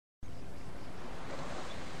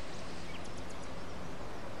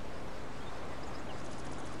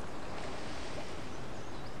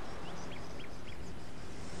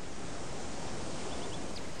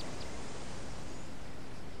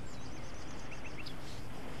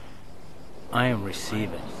I am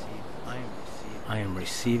receiving. I am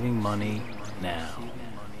receiving money now.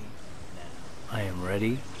 I am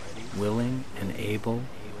ready, willing, and able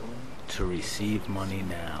to receive money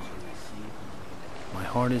now. My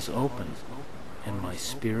heart is open, and my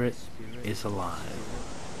spirit is alive.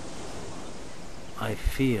 I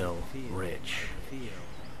feel rich.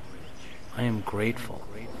 I am grateful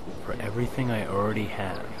for everything I already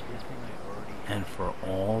have, and for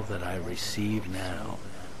all that I receive now.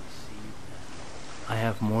 I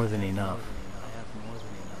have more than enough.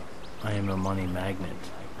 I am a money magnet.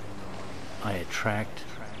 I attract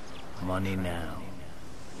money now.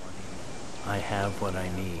 I have what I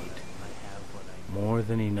need. More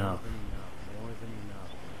than enough.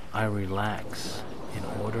 I relax in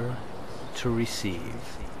order to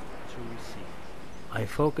receive. I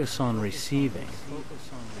focus on receiving,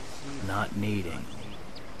 not needing.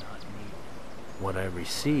 What I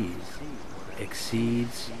receive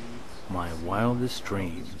exceeds my wildest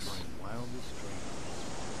dreams.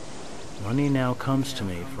 Money now comes to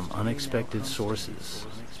me from unexpected sources,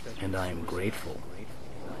 and I am grateful.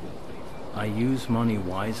 I use money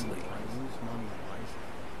wisely.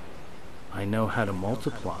 I know how to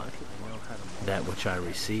multiply that which I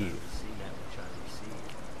receive.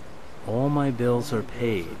 All my bills are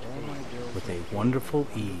paid with a wonderful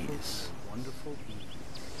ease.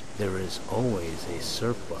 There is always a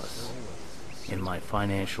surplus in my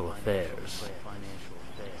financial affairs.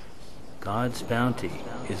 God's bounty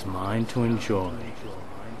is mine to enjoy.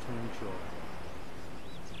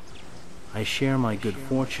 I share my good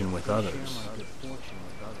fortune with others.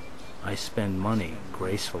 I spend money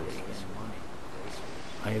gracefully.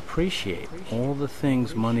 I appreciate all the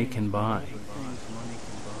things money can buy.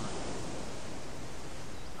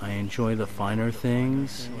 I enjoy the finer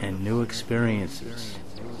things and new experiences.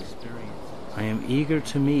 I am eager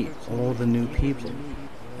to meet all the new people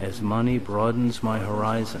as money broadens my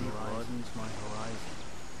horizon.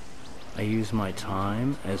 I use my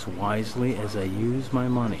time as wisely as I use my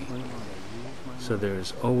money, so there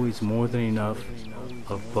is always more than enough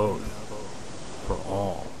of both for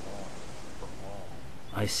all.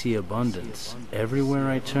 I see abundance everywhere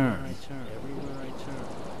I turn.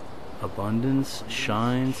 Abundance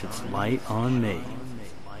shines its light on me.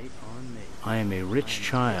 I am a rich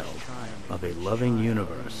child of a loving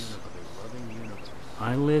universe.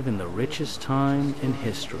 I live in the richest time in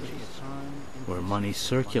history, where money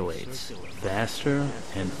circulates faster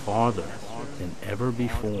and farther than ever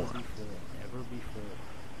before.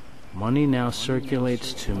 Money now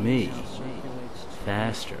circulates to me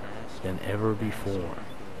faster than ever before.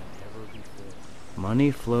 Money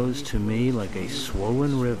flows to me like a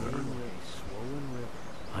swollen river.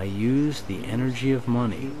 I use the energy of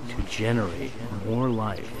money to generate more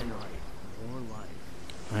life.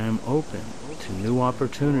 I am open to new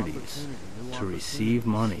opportunities to receive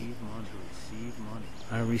money.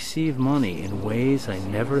 I receive money in ways I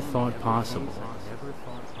never thought possible.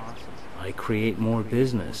 I create more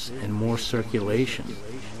business and more circulation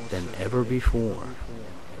than ever before.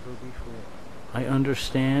 I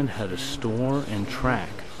understand how to store and track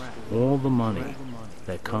all the money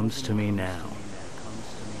that comes to me now.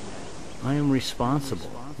 I am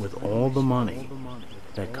responsible with all the money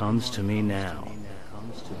that comes to me now.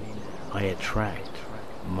 I attract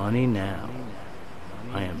money now.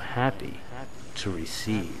 I am happy to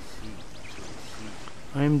receive.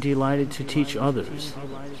 I am delighted to teach others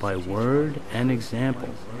by word and example.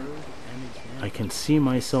 I can see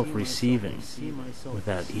myself receiving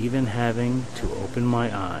without even having to open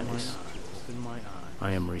my eyes.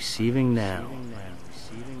 I am receiving now.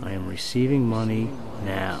 I am receiving money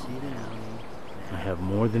now. I have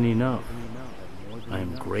more than enough. I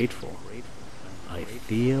am grateful. I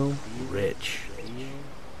feel rich.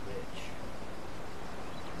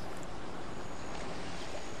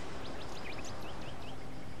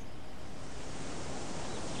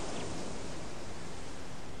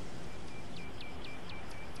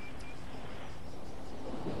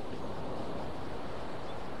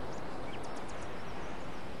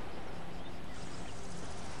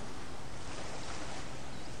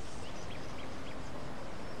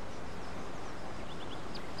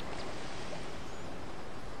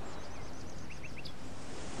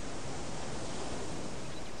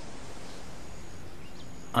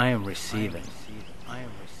 I am receiving.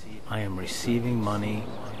 I am receiving money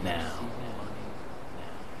now.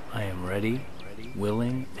 I am ready,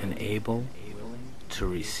 willing, and able to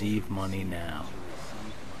receive money now.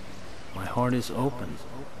 My heart is open,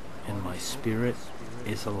 and my spirit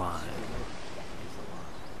is alive.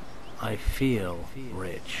 I feel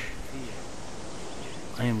rich.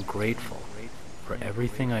 I am grateful for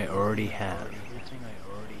everything I already have,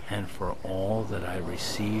 and for all that I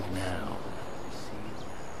receive now.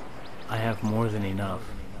 I have more than enough.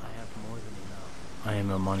 I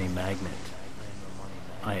am a money magnet.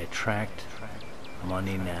 I attract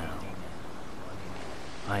money now.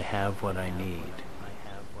 I have what I need.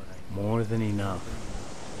 More than enough.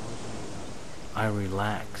 I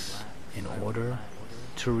relax in order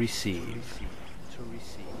to receive.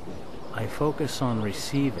 I focus on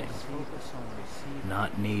receiving,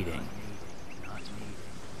 not needing.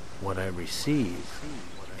 What I receive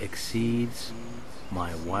exceeds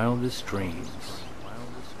my wildest dreams.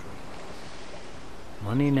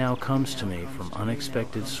 Money now comes to me from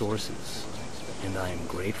unexpected sources, and I am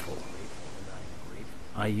grateful.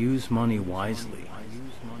 I use money wisely.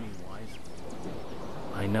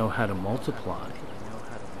 I know how to multiply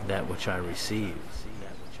that which I receive.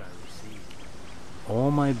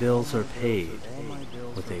 All my bills are paid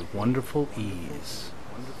with a wonderful ease.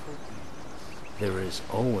 There is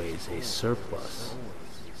always a surplus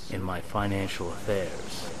in my financial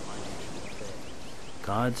affairs.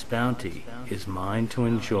 God's bounty is mine to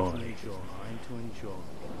enjoy.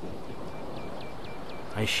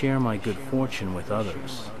 I share my good fortune with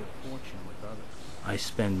others. I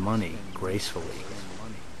spend money gracefully.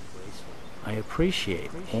 I appreciate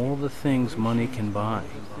all the things money can buy.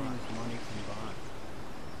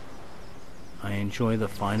 I enjoy the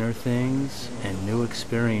finer things and new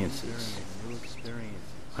experiences.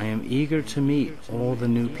 I am eager to meet all the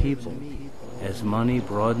new people as money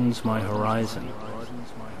broadens my horizon.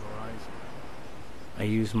 I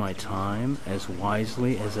use my time as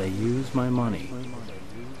wisely as I use my money,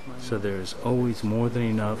 so there is always more than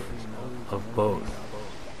enough of both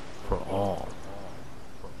for all.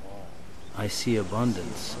 I see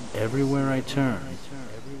abundance everywhere I turn.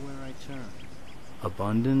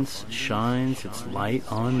 Abundance shines its light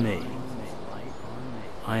on me.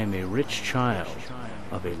 I am a rich child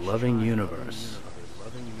of a loving universe.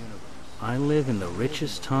 I live in the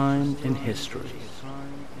richest time in history,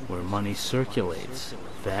 where money circulates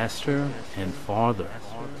faster and farther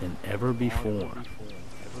than ever before.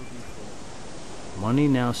 Money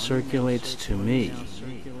now circulates to me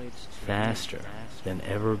faster than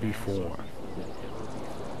ever before.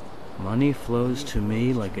 Money flows to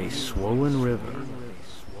me like a swollen river.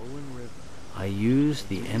 I use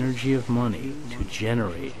the energy of money to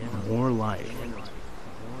generate more life.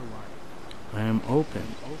 I am open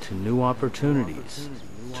to new opportunities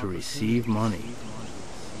to receive money.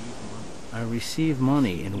 I receive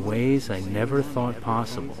money in ways I never thought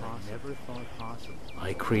possible.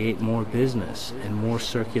 I create more business and more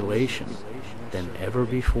circulation than ever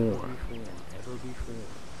before.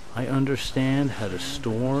 I understand how to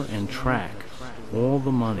store and track all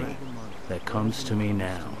the money that comes to me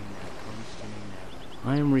now.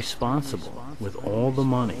 I am responsible with all the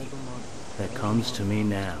money that comes to me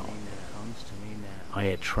now. I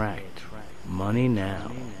attract money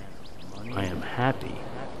now. I am happy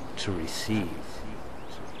to receive.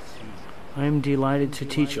 I am delighted to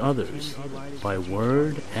teach others by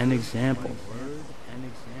word and example.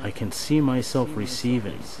 I can see myself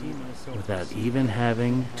receiving without even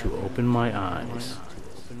having to open my eyes.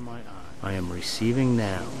 I am receiving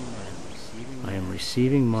now. I am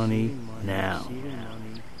receiving money now.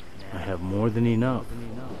 I have more than enough.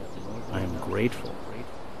 I am grateful.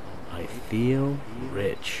 I feel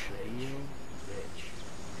rich.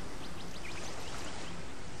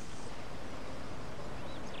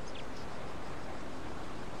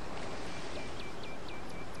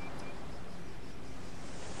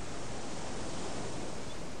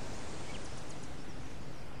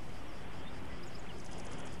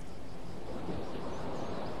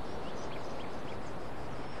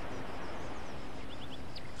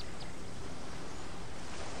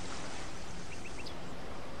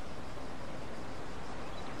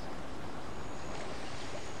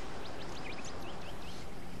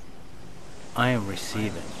 I am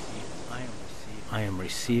receiving. I am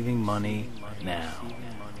receiving money now.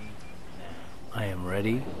 I am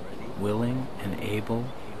ready, willing, and able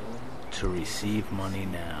to receive money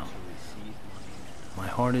now. My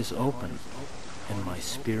heart is open, and my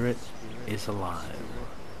spirit is alive.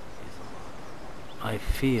 I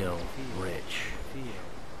feel rich.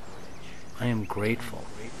 I am grateful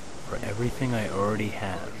for everything I already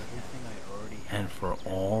have, and for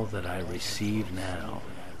all that I receive now.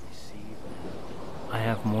 I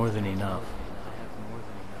have more than enough.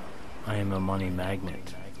 I am a money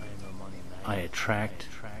magnet. I attract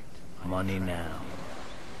money now.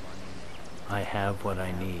 I have what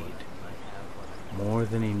I need. More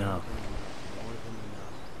than enough.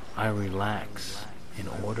 I relax in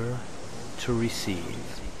order to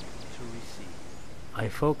receive. I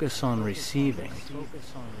focus on receiving,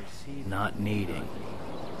 not needing.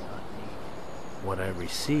 What I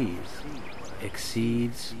receive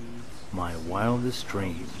exceeds my wildest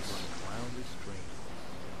dreams.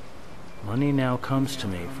 Money now comes to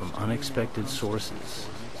me from unexpected sources,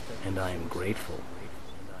 and I am grateful.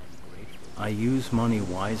 I use money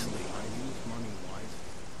wisely.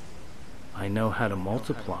 I know how to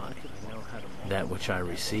multiply that which I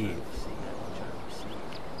receive.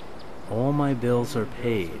 All my bills are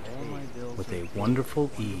paid with a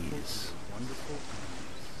wonderful ease.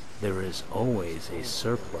 There is always a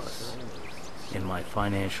surplus in my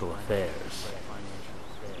financial affairs.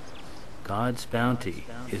 God's bounty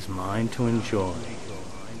is mine to enjoy.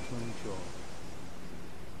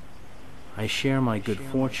 I share my good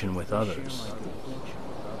fortune with others.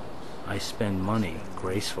 I spend money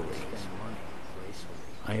gracefully.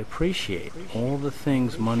 I appreciate all the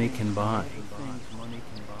things money can buy.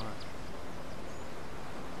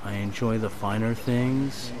 I enjoy the finer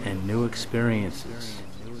things and new experiences.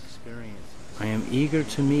 I am eager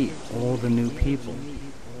to meet all the new people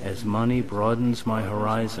as money broadens my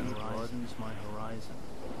horizon.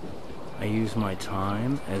 I use my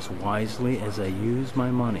time as wisely as I use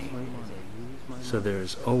my money, so there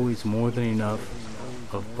is always more than enough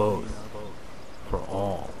of both for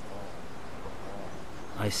all.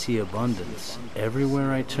 I see abundance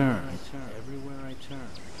everywhere I turn.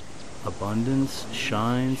 Abundance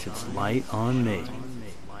shines its light on me.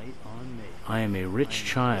 I am a rich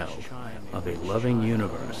child of a loving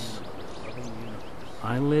universe.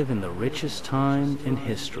 I live in the richest time in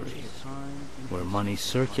history, where money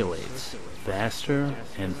circulates faster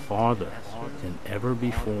and farther than ever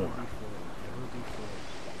before.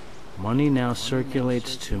 Money now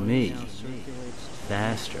circulates to me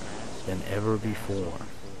faster than ever before.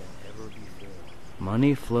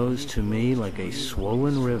 Money flows to me like a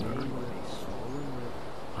swollen river.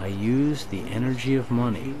 I use the energy of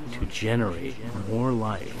money to generate more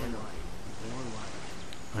life.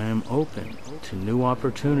 I am open to new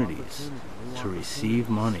opportunities to receive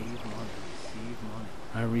money.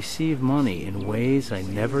 I receive money in ways I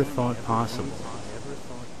never thought possible.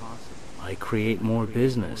 I create more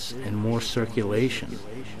business and more circulation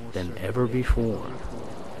than ever before.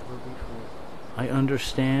 I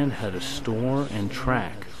understand how to store and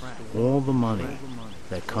track all the money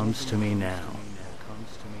that comes to me now.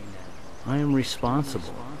 I am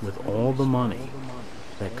responsible with all the money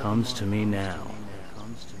that comes to me now.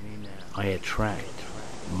 I attract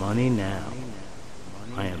money now.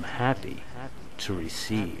 I am happy to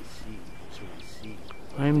receive.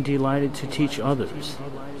 I am delighted to teach others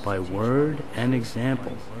by word and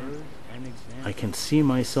example. I can see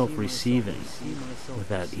myself receiving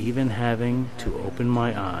without even having to open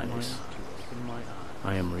my eyes.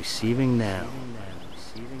 I am receiving now.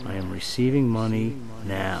 I am receiving money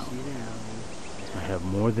now. I have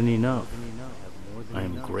more than enough. I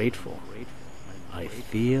am grateful. I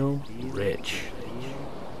feel rich.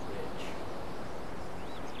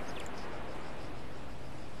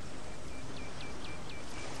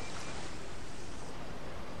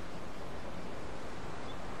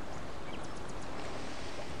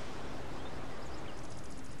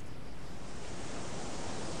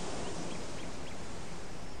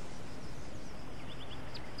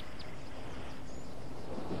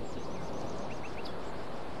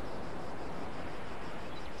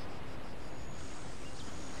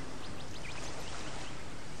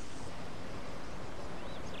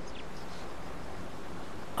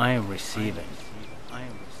 I am receiving.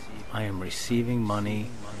 I am receiving money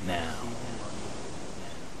now.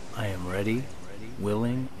 I am ready,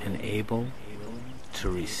 willing, and able to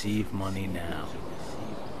receive money now.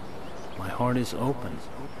 My heart is open,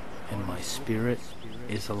 and my spirit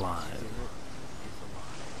is alive.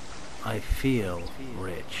 I feel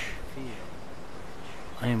rich.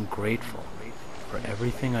 I am grateful for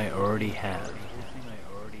everything I already have,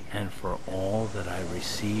 and for all that I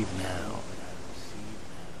receive now.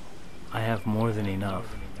 I have more than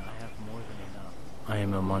enough. I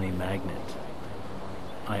am a money magnet.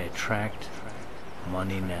 I attract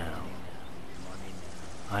money now.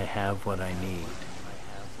 I have what I need.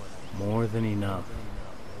 More than enough.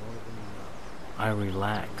 I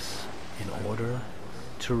relax in order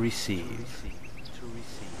to receive.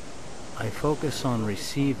 I focus on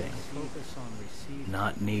receiving,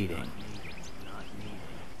 not needing.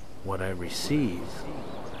 What I receive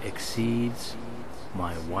exceeds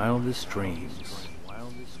my wildest dreams.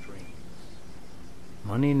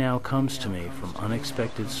 Money now comes to me from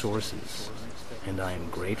unexpected sources, and I am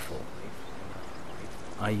grateful.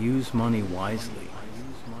 I use money wisely.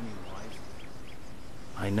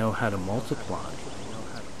 I know how to multiply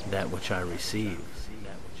that which I receive.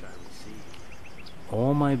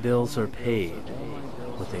 All my bills are paid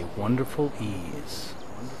with a wonderful ease.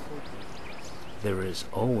 There is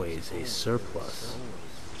always a surplus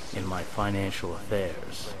in my financial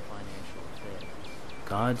affairs.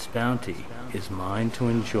 God's bounty is mine to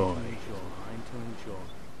enjoy.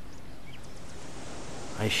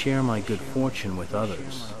 I share my good fortune with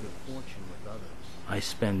others. I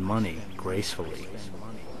spend money gracefully.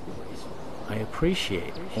 I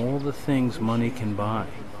appreciate all the things money can buy.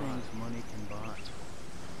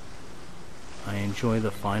 I enjoy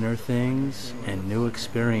the finer things and new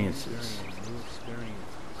experiences.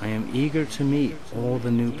 I am eager to meet all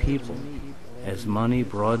the new people as money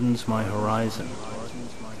broadens my horizon.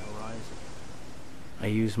 I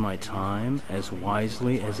use my time as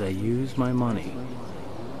wisely as I use my money,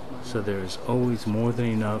 so there is always more than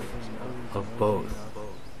enough of both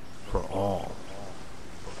for all.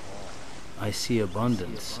 I see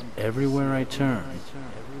abundance everywhere I turn.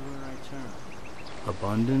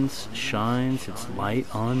 Abundance shines its light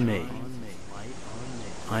on me.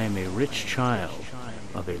 I am a rich child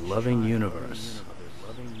of a loving universe.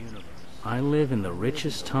 I live in the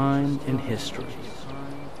richest time in history,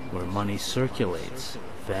 where money circulates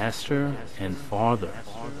faster and farther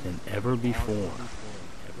than ever before.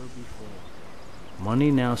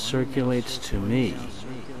 Money now circulates to me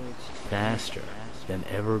faster than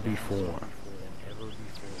ever before.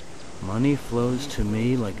 Money flows to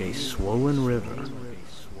me like a swollen river.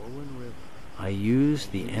 I use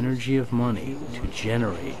the energy of money to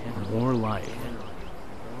generate more life.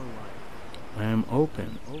 I am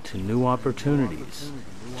open to new opportunities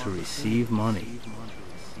to receive money.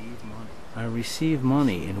 I receive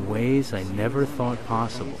money in ways I never thought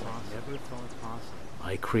possible.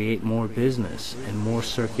 I create more business and more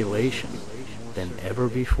circulation than ever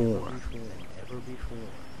before.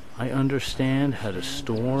 I understand how to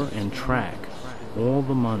store and track all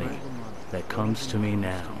the money that comes to me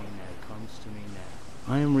now.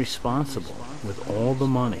 I am responsible with all the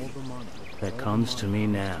money that comes to me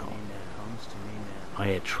now. I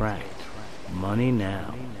attract money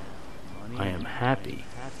now. I am happy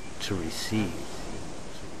to receive.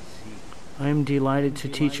 I am delighted to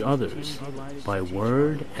teach others by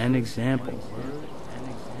word and example.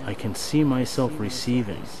 I can see myself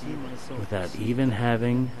receiving without even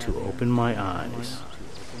having to open my eyes.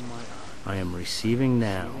 I am receiving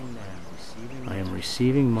now. I am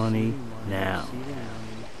receiving money now.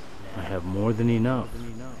 I have more than enough.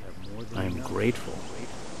 I am grateful.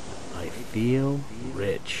 I feel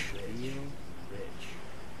rich.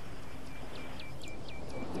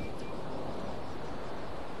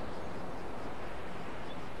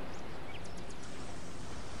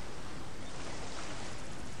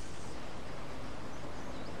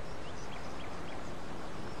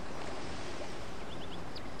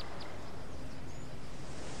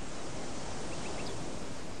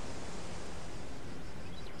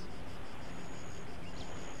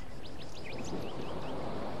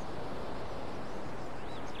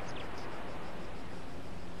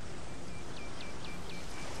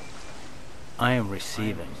 I am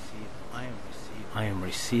receiving. I am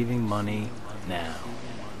receiving money now.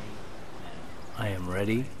 I am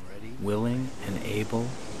ready, willing, and able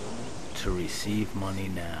to receive money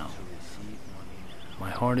now.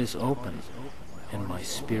 My heart is open, and my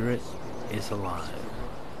spirit is alive.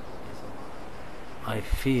 I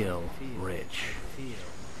feel rich.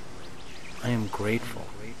 I am grateful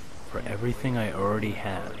for everything I already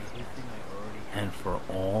have, and for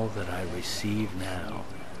all that I receive now.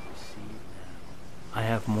 I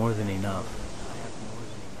have more than enough.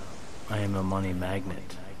 I am a money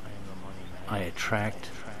magnet. I attract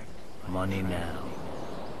money now.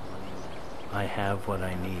 I have what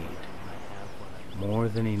I need. More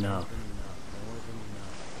than enough.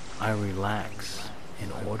 I relax in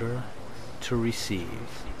order to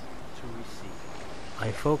receive.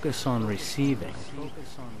 I focus on receiving,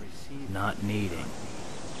 not needing.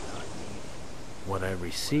 What I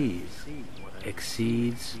receive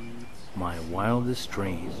exceeds my wildest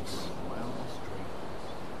dreams.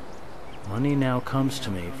 Money now comes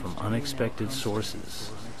to me from unexpected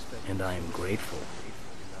sources, and I am grateful.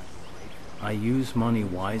 I use money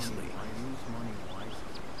wisely.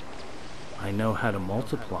 I know how to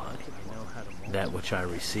multiply that which I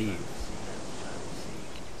receive.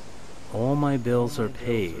 All my bills are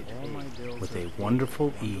paid with a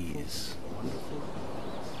wonderful ease.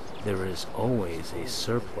 There is always a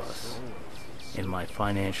surplus in my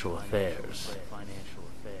financial affairs.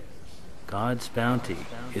 God's bounty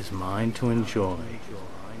is mine to enjoy.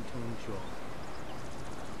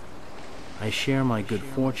 I share my good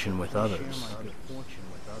fortune with others.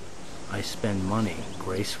 I spend money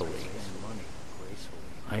gracefully.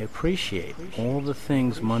 I appreciate all the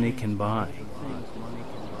things money can buy.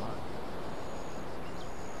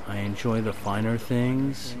 I enjoy the finer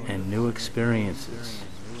things and new experiences.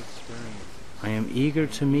 I am eager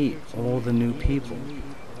to meet all the new people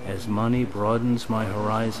as money broadens my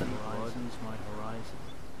horizon.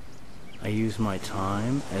 I use my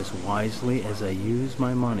time as wisely as I use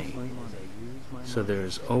my money, so there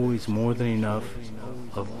is always more than enough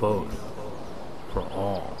of both for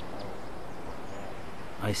all.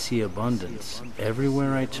 I see abundance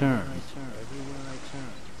everywhere I turn.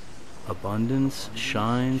 Abundance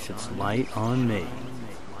shines its light on me.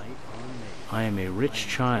 I am a rich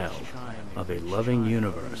child of a loving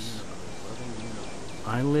universe.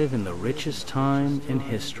 I live in the richest time in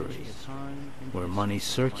history, where money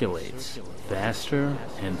circulates faster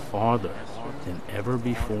and farther than ever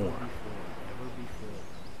before.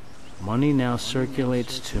 Money now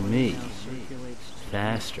circulates to me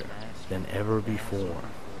faster than ever before.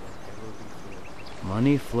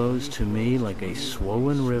 Money flows to me like a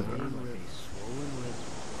swollen river.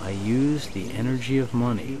 I use the energy of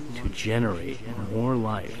money to generate more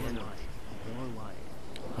life.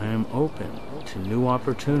 I am open to new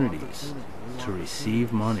opportunities to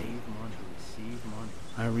receive money.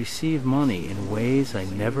 I receive money in ways I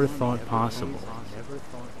never thought possible.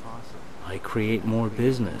 I create more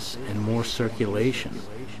business and more circulation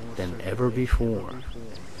than ever before.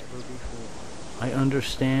 I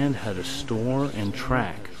understand how to store and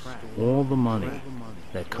track all the money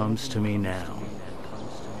that comes to me now.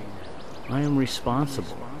 I am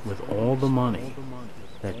responsible with all the money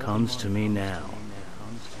that comes to me now.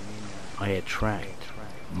 I attract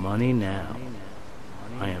money now.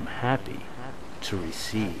 I am happy to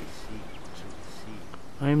receive.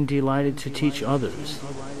 I am delighted to teach others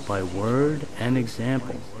by word and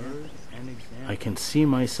example. I can see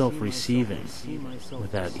myself receiving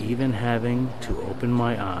without even having to open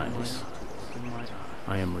my eyes.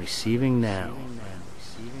 I am receiving now.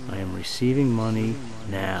 I am receiving money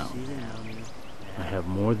now. I have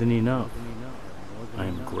more than enough. I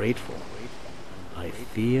am grateful. I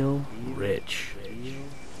feel rich.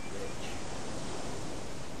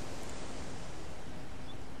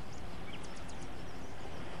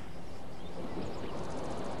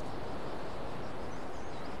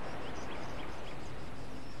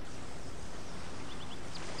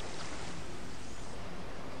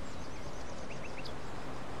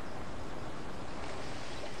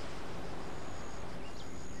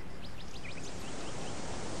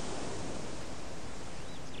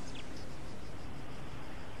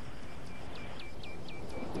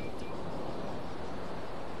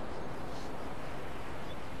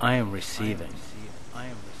 I am receiving.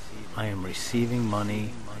 I am receiving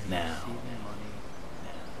money now.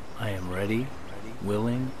 I am ready,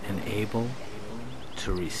 willing, and able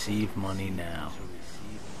to receive money now.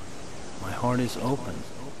 My heart is open,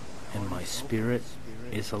 and my spirit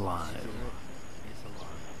is alive.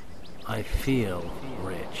 I feel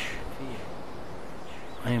rich.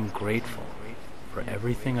 I am grateful for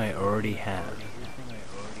everything I already have,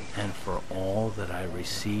 and for all that I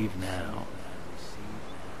receive now.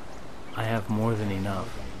 I have more than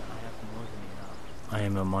enough. I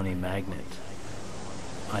am a money magnet.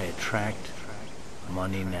 I attract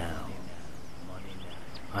money now.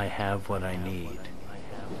 I have what I need.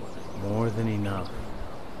 More than enough.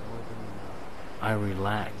 I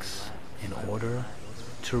relax in order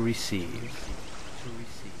to receive.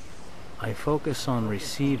 I focus on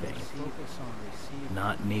receiving,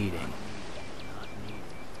 not needing.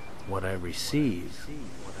 What I receive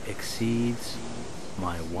exceeds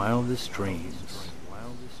my wildest dreams.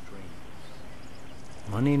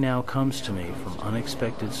 Money now comes to me from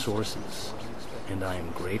unexpected sources, and I am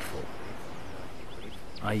grateful.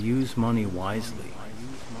 I use money wisely.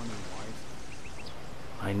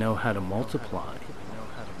 I know how to multiply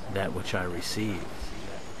that which I receive.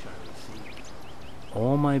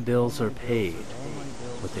 All my bills are paid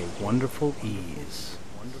with a wonderful ease.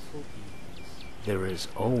 There is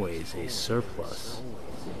always a surplus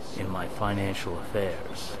in my financial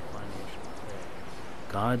affairs.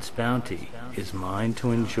 God's bounty is mine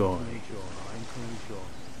to enjoy.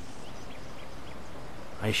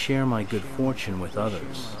 I share my good fortune with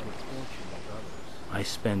others. I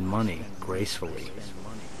spend money gracefully.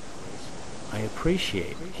 I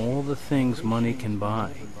appreciate all the things money can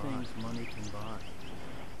buy.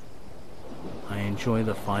 I enjoy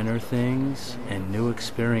the finer things and new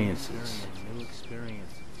experiences.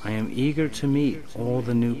 I am eager to meet all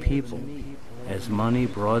the new people as money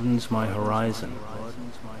broadens my horizon.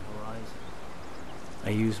 I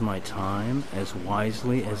use my time as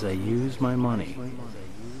wisely as I use my money,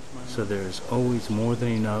 so there is always more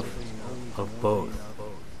than enough of both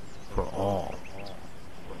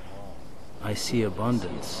I see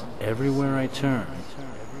abundance everywhere I turn.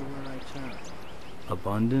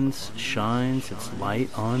 Abundance shines its light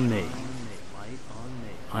on me.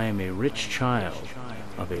 I am a rich child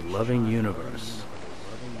of a loving universe.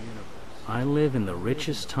 I live in the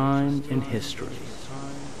richest time in history,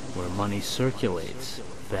 where money circulates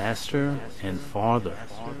faster and farther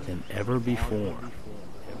than ever before.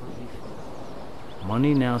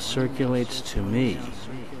 Money now circulates to me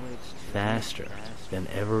faster than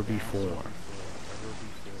ever before.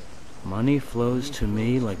 Money flows to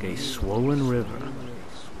me like a swollen river.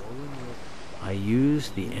 I use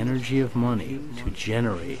the energy of money to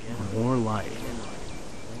generate more life.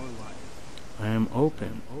 I am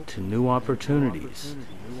open to new opportunities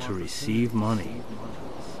to receive money.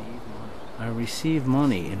 I receive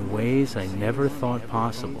money in ways I never thought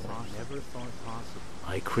possible.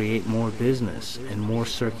 I create more business and more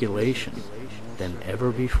circulation than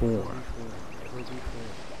ever before.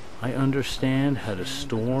 I understand how to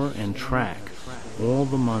store and track all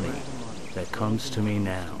the money that comes to me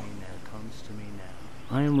now.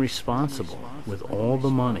 I am responsible with all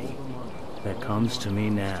the money that comes to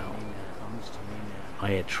me now.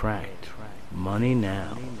 I attract money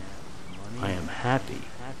now. I am happy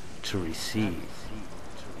to receive.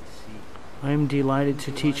 I am delighted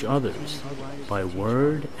to teach others by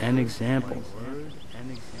word and example.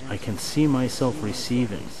 I can see myself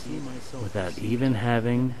receiving without even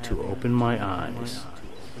having to open my eyes.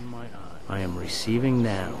 I am receiving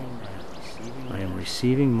now. I am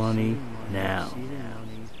receiving money now.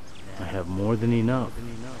 I have more than enough.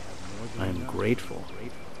 I am grateful.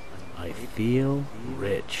 I feel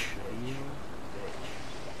rich.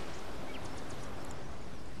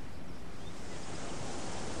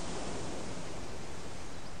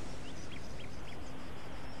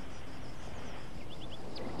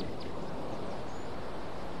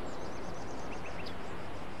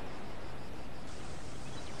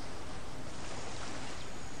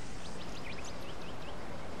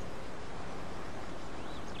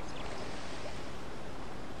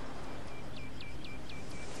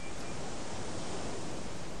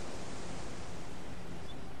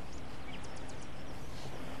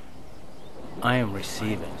 I am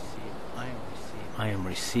receiving. I am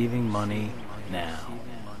receiving money now.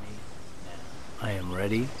 I am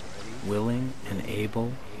ready, willing, and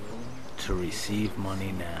able to receive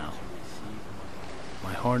money now.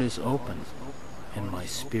 My heart is open and my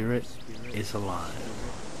spirit is alive.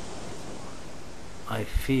 I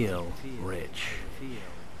feel rich.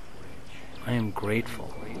 I am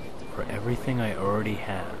grateful for everything I already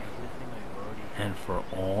have and for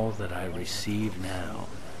all that I receive now.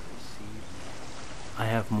 I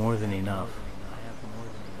have more than enough.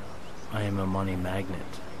 I am a money magnet.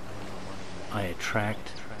 I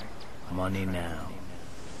attract money now.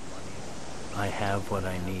 I have what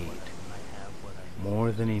I need.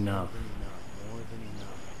 More than enough.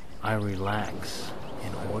 I relax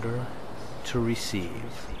in order to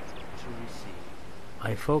receive.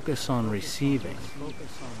 I focus on receiving,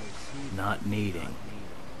 not needing.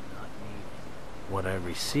 What I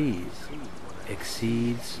receive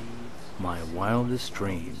exceeds my wildest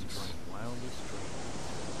dreams.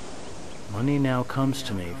 Money now comes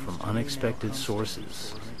to me from unexpected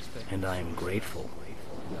sources, and I am grateful.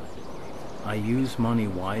 I use money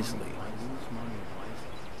wisely.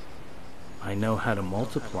 I know how to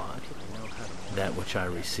multiply that which I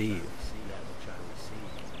receive.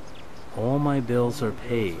 All my bills are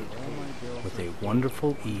paid with a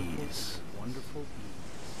wonderful ease.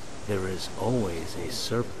 There is always a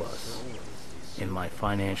surplus in my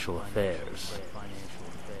financial affairs.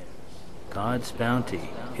 God's bounty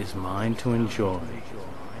is mine to enjoy.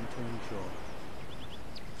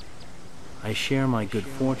 I share my good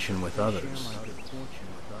fortune with others.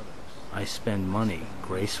 I spend money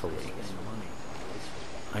gracefully.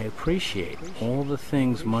 I appreciate all the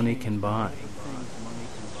things money can buy.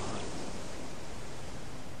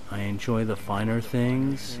 I enjoy the finer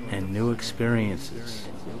things and new experiences.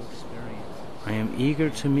 I am eager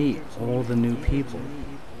to meet all the new people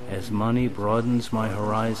as money broadens my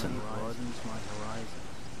horizon.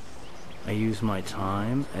 I use my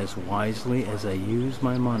time as wisely as I use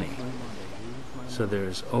my money, so there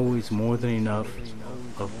is always more than enough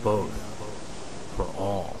of both for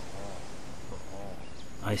all.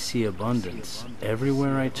 I see abundance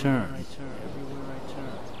everywhere I turn.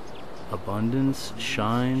 Abundance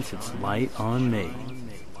shines its light on me.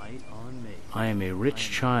 I am a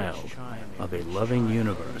rich child of a loving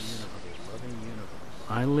universe.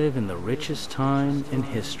 I live in the richest time in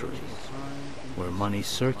history, where money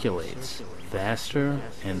circulates faster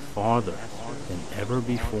and farther than ever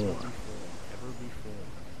before.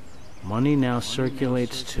 Money now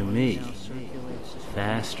circulates to me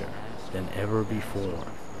faster than ever before.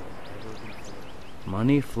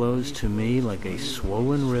 Money flows to me like a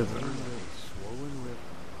swollen river.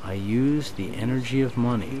 I use the energy of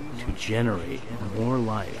money to generate more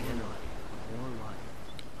life.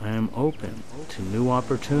 I am open to new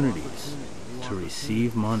opportunities to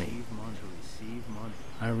receive money.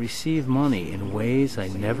 I receive money in ways I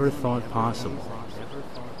never thought possible.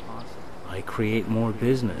 I create more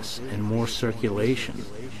business and more circulation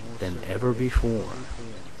than ever before.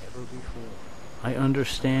 I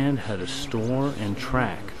understand how to store and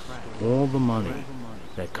track all the money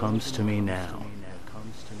that comes to me now.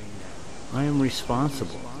 I am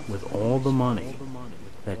responsible with all the money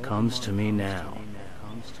that comes to me now.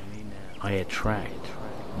 I attract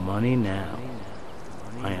money now.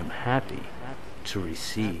 I am happy to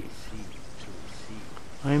receive.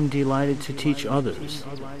 I am delighted to teach others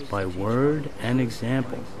by word and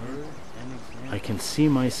example. I can see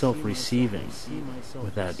myself receiving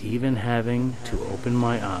without even having to open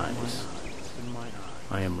my eyes.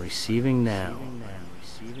 I am receiving now.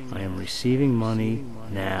 I am receiving money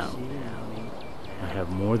now. I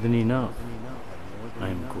have more than enough. I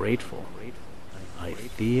am grateful. I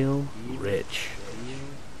feel rich.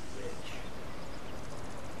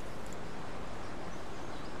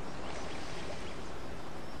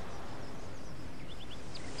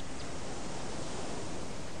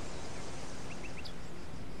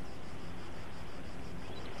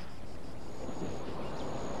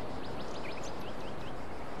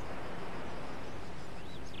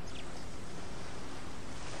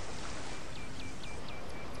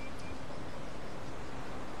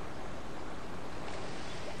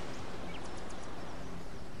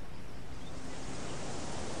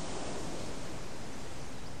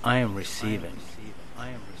 I am receiving.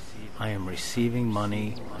 I am receiving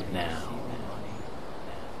money now.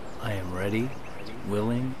 I am ready,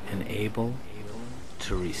 willing, and able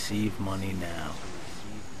to receive money now.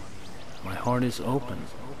 My heart is open,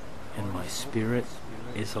 and my spirit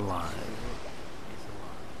is alive.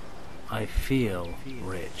 I feel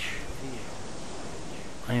rich.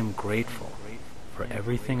 I am grateful for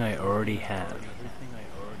everything I already have,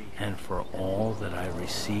 and for all that I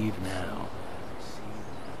receive now.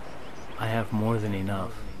 I have more than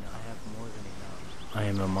enough. I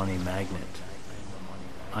am a money magnet.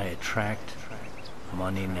 I attract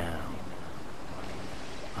money now.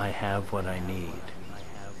 I have what I need.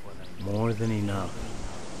 More than enough.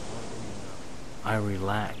 I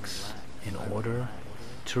relax in order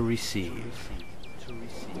to receive.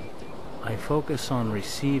 I focus on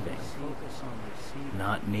receiving,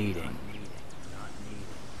 not needing.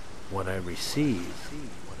 What I receive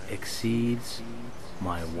exceeds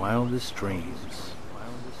my wildest dreams.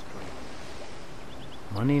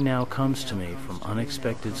 Money now comes to me from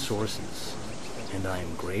unexpected sources, and I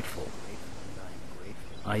am grateful.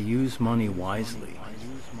 I use money wisely.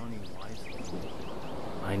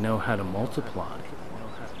 I know how to multiply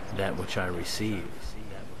that which I receive.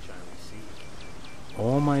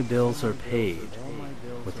 All my bills are paid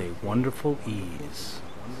with a wonderful ease.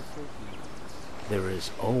 There is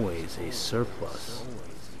always a surplus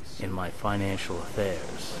in my financial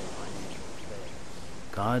affairs.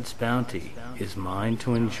 God's bounty is mine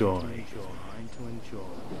to enjoy.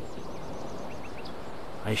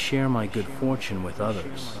 I share my good fortune with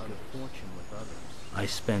others. I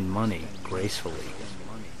spend money gracefully.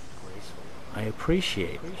 I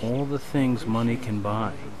appreciate all the things money can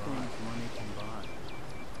buy.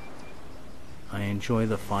 I enjoy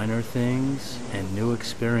the finer things and new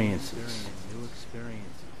experiences.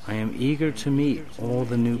 I am eager to meet all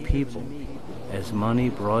the new people as money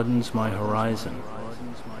broadens my horizon.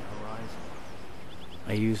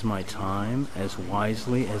 I use my time as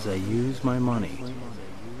wisely as I use my money,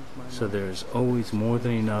 so there is always more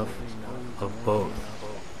than enough of both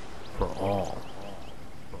for all.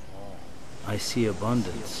 I see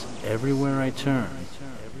abundance everywhere I turn.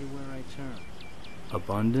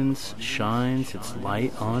 Abundance shines its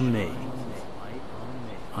light on me.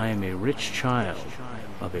 I am a rich child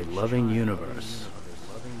of a loving universe.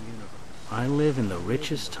 I live in the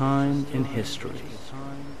richest time in history,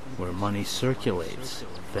 where money circulates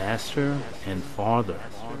faster and farther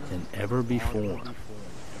than ever before.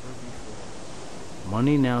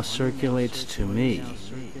 Money now circulates to me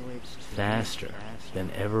faster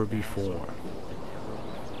than ever before.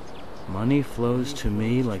 Money flows to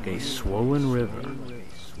me like a swollen river.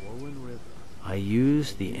 I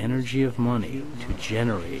use the energy of money to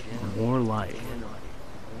generate more life.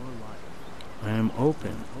 I am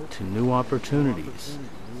open to new opportunities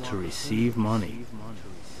to receive money.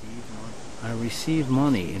 I receive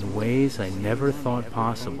money in ways I never thought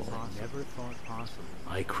possible.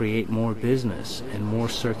 I create more business and more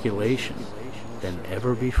circulation than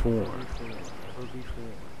ever before.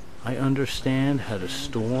 I understand how to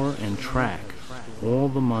store and track all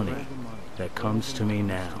the money that comes to me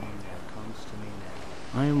now.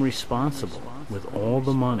 I am responsible with all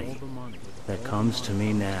the money that comes to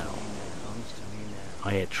me now.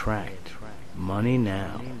 I attract money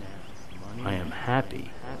now. I am happy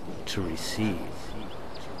to receive.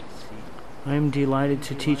 I am delighted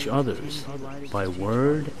to teach others by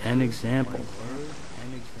word and example.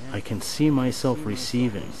 I can see myself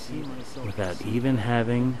receiving without even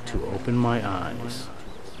having to open my eyes.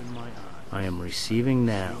 I am receiving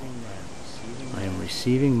now. I am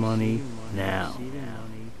receiving money now.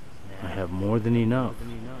 I have more than enough.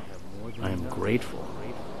 I am grateful.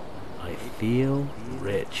 I feel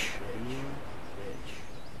rich.